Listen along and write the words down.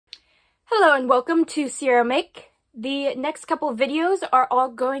Hello and welcome to Sierra Make. The next couple of videos are all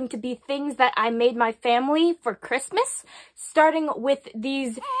going to be things that I made my family for Christmas, starting with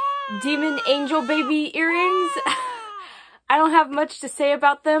these demon angel baby earrings. I don't have much to say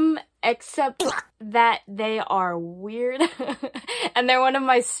about them except that they are weird and they're one of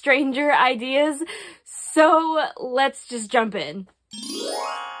my stranger ideas, so let's just jump in.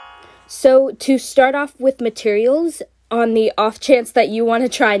 So to start off with materials, on the off chance that you want to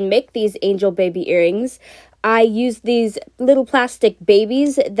try and make these angel baby earrings, I used these little plastic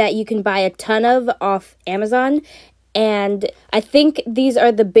babies that you can buy a ton of off Amazon. And I think these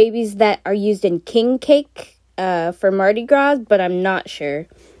are the babies that are used in king cake for Mardi Gras, but I'm not sure.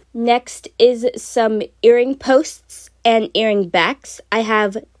 Next is some earring posts and earring backs. I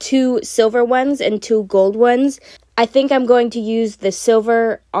have 2 silver ones and 2 gold ones. I think I'm going to use the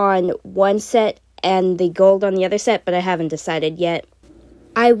silver on one set and the gold on the other set, but I haven't decided yet.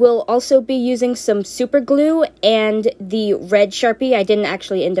 I will also be using some super glue and the red Sharpie. I didn't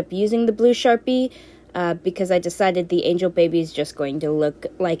actually end up using the blue Sharpie because I decided the angel baby is just going to look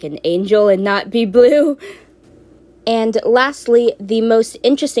like an angel and not be blue. And lastly, the most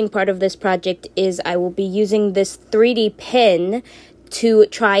interesting part of this project is I will be using this 3D pen to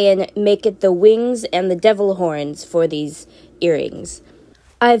try and make it the wings and the devil horns for these earrings.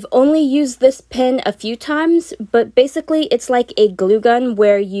 I've only used this pen a few times, but basically it's like a glue gun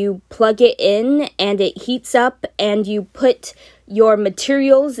where you plug it in and it heats up and you put your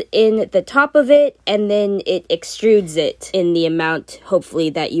materials in the top of it and then it extrudes it in the amount, hopefully,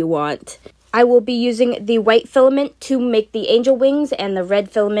 that you want. I will be using the white filament to make the angel wings and the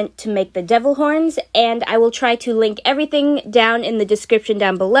red filament to make the devil horns, and I will try to link everything down in the description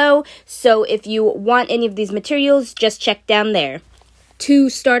down below, so if you want any of these materials, just check down there.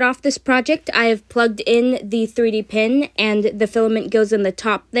 To start off this project, I have plugged in the 3D pen and the filament goes in the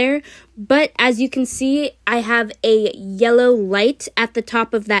top there. But as you can see, I have a yellow light at the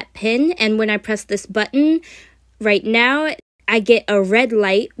top of that pen, and when I press this button right now, I get a red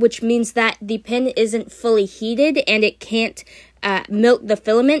light, which means that the pen isn't fully heated and it can't melt the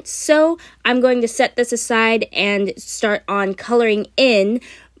filament. So I'm going to set this aside and start on coloring in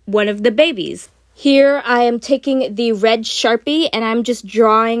one of the babies. Here I am taking the red Sharpie and I'm just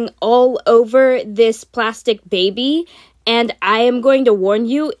drawing all over this plastic baby, and I am going to warn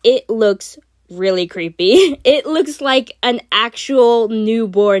you, it looks really creepy. It looks like an actual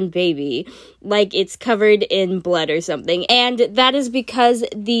newborn baby, like it's covered in blood or something, and that is because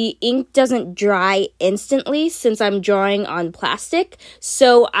the ink doesn't dry instantly since I'm drawing on plastic,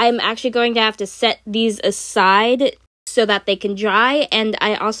 so I'm actually going to have to set these aside so that they can dry, and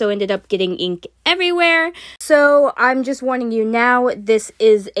I also ended up getting ink everywhere. So I'm just warning you now, this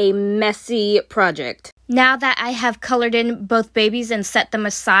is a messy project. Now that I have colored in both babies and set them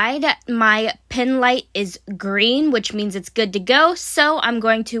aside, my pen light is green, which means it's good to go. So I'm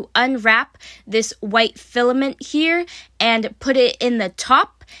going to unwrap this white filament here and put it in the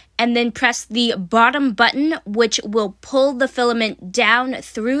top, and then press the bottom button, which will pull the filament down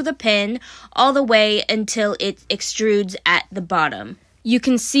through the pen all the way until it extrudes at the bottom. You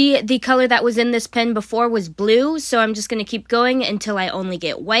can see the color that was in this pen before was blue, so I'm just going to keep going until I only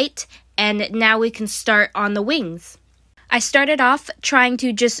get white, and now we can start on the wings. I started off trying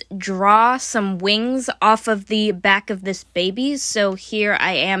to just draw some wings off of the back of this baby, so here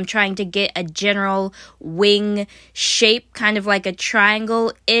I am trying to get a general wing shape, kind of like a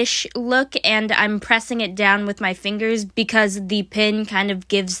triangle-ish look, and I'm pressing it down with my fingers because the pen kind of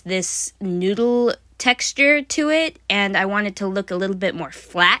gives this noodle texture to it, and I want it to look a little bit more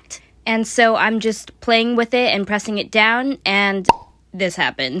flat. And so I'm just playing with it and pressing it down, and this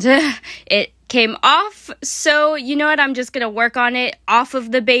happened. It came off, so you know what, I'm just gonna work on it off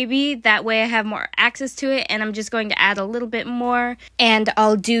of the baby, that way I have more access to it, and I'm just going to add a little bit more, and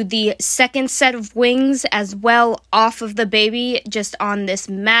I'll do the second set of wings as well off of the baby, just on this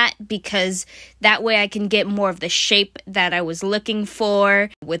mat, because that way I can get more of the shape that I was looking for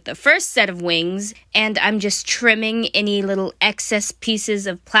with the first set of wings. And I'm just trimming any little excess pieces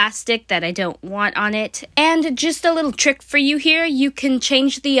of plastic that I don't want on it. And just a little trick for you here, you can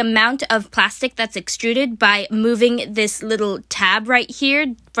change the amount of plastic that's extruded by moving this little tab right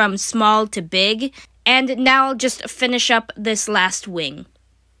here from small to big. And now I'll just finish up this last wing.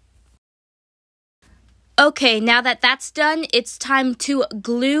 Okay, now that that's done, it's time to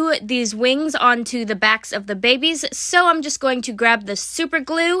glue these wings onto the backs of the babies. So I'm just going to grab the super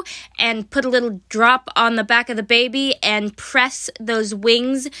glue and put a little drop on the back of the baby and press those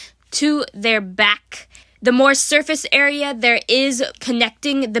wings to their back. The more surface area there is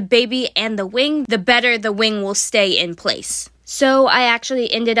connecting the baby and the wing, the better the wing will stay in place. So I actually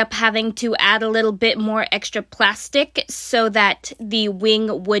ended up having to add a little bit more extra plastic so that the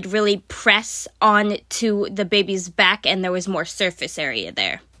wing would really press onto the baby's back and there was more surface area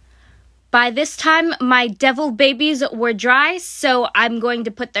there. By this time, my devil babies were dry, so I'm going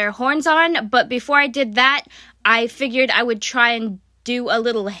to put their horns on. But before I did that, I figured I would try and do a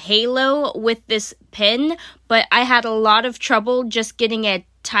little halo with this pin, but I had a lot of trouble just getting a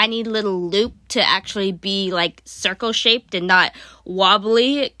tiny little loop to actually be like circle shaped and not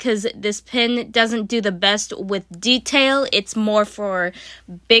wobbly, because this pin doesn't do the best with detail. It's more for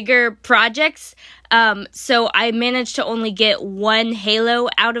bigger projects. So I managed to only get one halo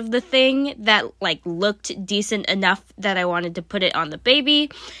out of the thing that like looked decent enough that I wanted to put it on the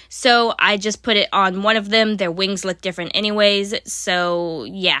baby. So I just put it on one of them. Their wings look different anyways. So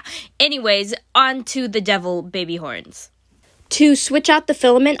yeah. Anyways, on to the devil baby horns. To switch out the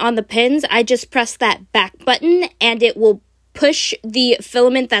filament on the pins, I just press that back button and it will push the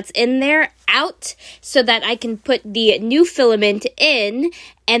filament that's in there out so that I can put the new filament in,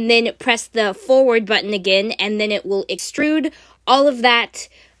 and then press the forward button again, and then it will extrude all of that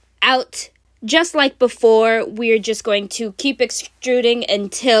out. Just like before, we're just going to keep extruding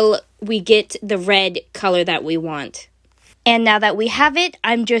until we get the red color that we want. And now that we have it,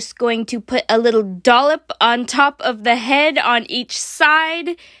 I'm just going to put a little dollop on top of the head on each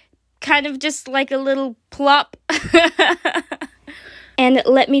side, kind of just like a little plop. And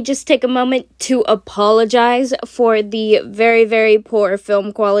let me just take a moment to apologize for the very, very poor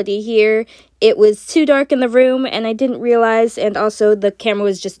film quality here. It was too dark in the room and I didn't realize, and also the camera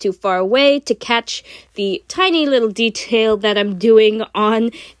was just too far away to catch the tiny little detail that I'm doing on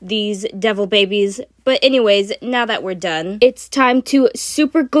these devil babies. But anyways, now that we're done, it's time to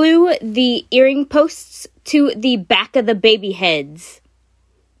super glue the earring posts to the back of the baby heads.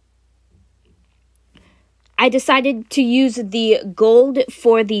 I decided to use the gold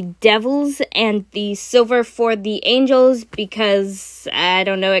for the devils and the silver for the angels because, I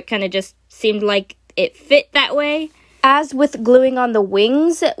don't know, it kind of just seemed like it fit that way. As with gluing on the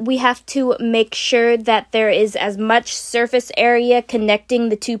wings, we have to make sure that there is as much surface area connecting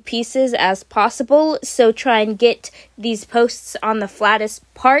the two pieces as possible. So try and get these posts on the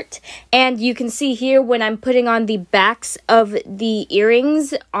flattest part. And you can see here when I'm putting on the backs of the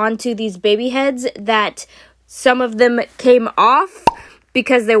earrings onto these baby heads that some of them came off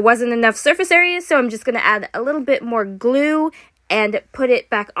because there wasn't enough surface area. So I'm just going to add a little bit more glue and put it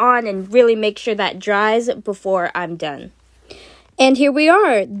back on and really make sure that dries before I'm done. And here we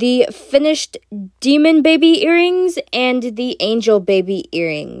are, the finished demon baby earrings and the angel baby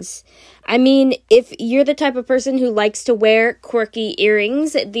earrings. I mean, if you're the type of person who likes to wear quirky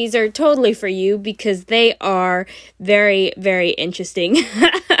earrings, these are totally for you because they are very, very interesting.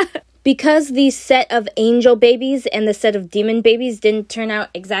 Because the set of angel babies and the set of demon babies didn't turn out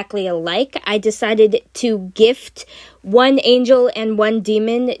exactly alike, I decided to gift one angel and one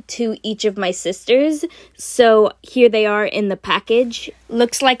demon to each of my sisters. So here they are in the package.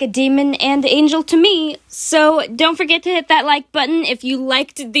 Looks like a demon and angel to me. So don't forget to hit that like button if you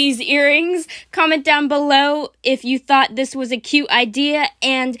liked these earrings. Comment down below if you thought this was a cute idea.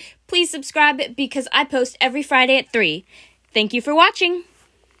 And please subscribe because I post every Friday at 3. Thank you for watching.